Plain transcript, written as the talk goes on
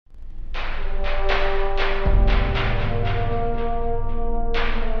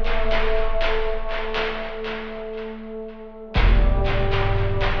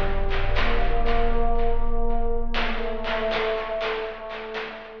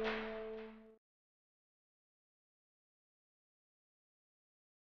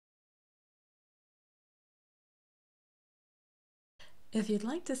If you'd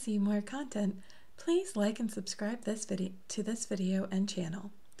like to see more content, please like and subscribe to this video and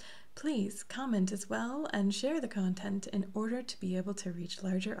channel. Please comment as well and share the content in order to be able to reach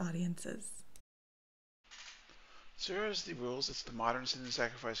larger audiences. So here's the rules. It's the modern Sin and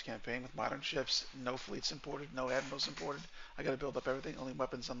Sacrifice campaign with modern ships, no fleets imported, no admirals imported. I gotta build up everything. Only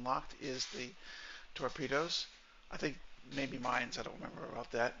weapons unlocked is the torpedoes. I think maybe mines, I don't remember about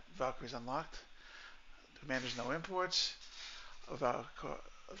that. Valkyrie's unlocked. Commander's no imports. The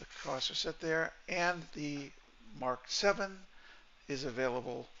costs are set there, and the Mark 7 is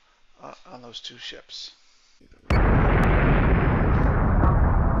available on those two ships.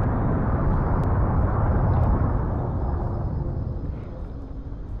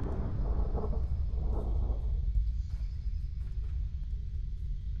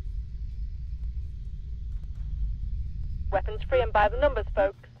 Weapons free and by the numbers,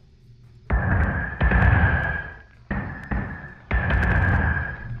 folks.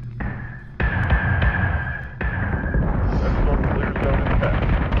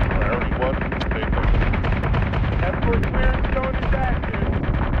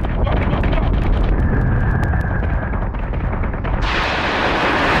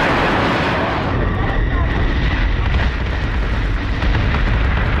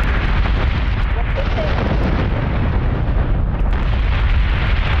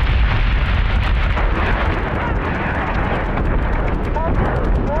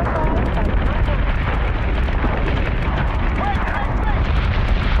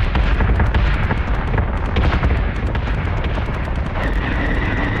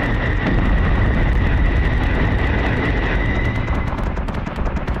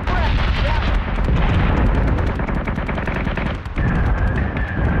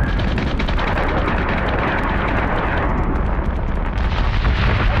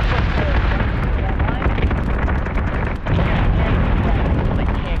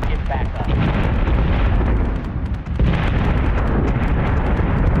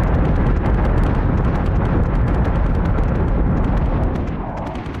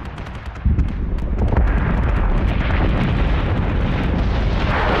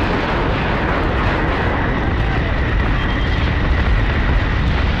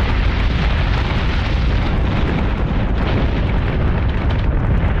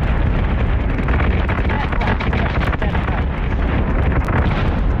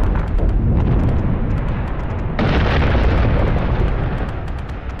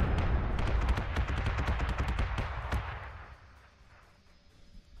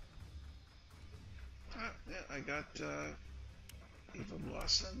 I got Eva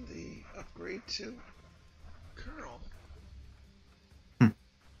Lawson the upgrade to Colonel. That'll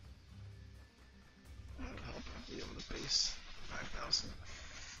help be able to base 5,000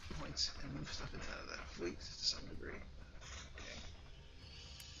 points and move stuff into that fleet to some degree.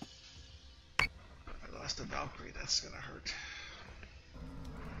 Okay. I lost a Valkyrie, that's gonna hurt.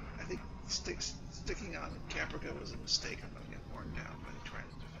 I think sticking on Caprica was a mistake. I'm gonna get worn down by trying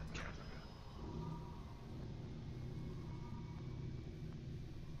to defend Caprica.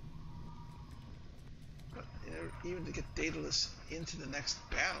 But even to get Daedalus into the next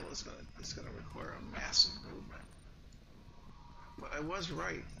battle is gonna require a massive movement. But I was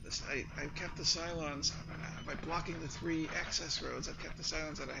right. I kept the Cylons by blocking the 3 access roads. I've kept the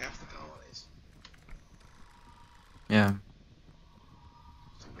Cylons out of half the colonies. Yeah.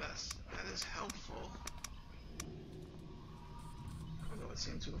 So that is helpful. Although it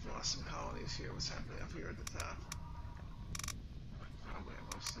seems to have lost some colonies here. What's happening up here at the top? Probably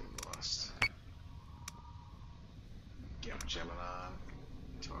mostly lost. Gemini,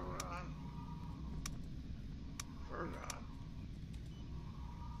 Tauron, Virgon.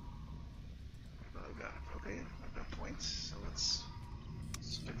 But I've got points, so let's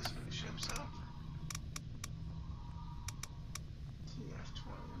pick some of the ships up.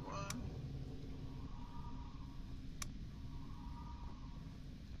 TF-21.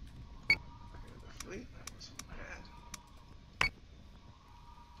 The fleet, that wasn't bad.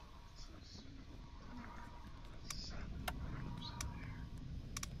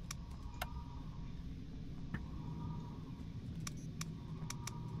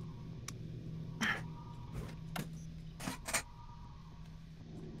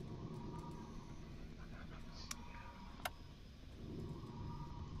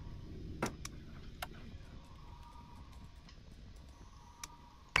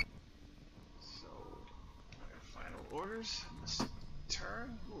 Orders this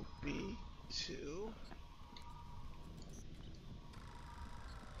turn will be to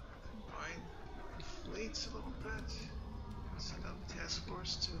combine the fleets a little bit, send out the task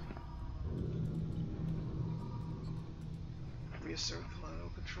force to reassert colonial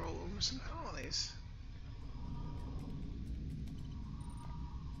control over some colonies.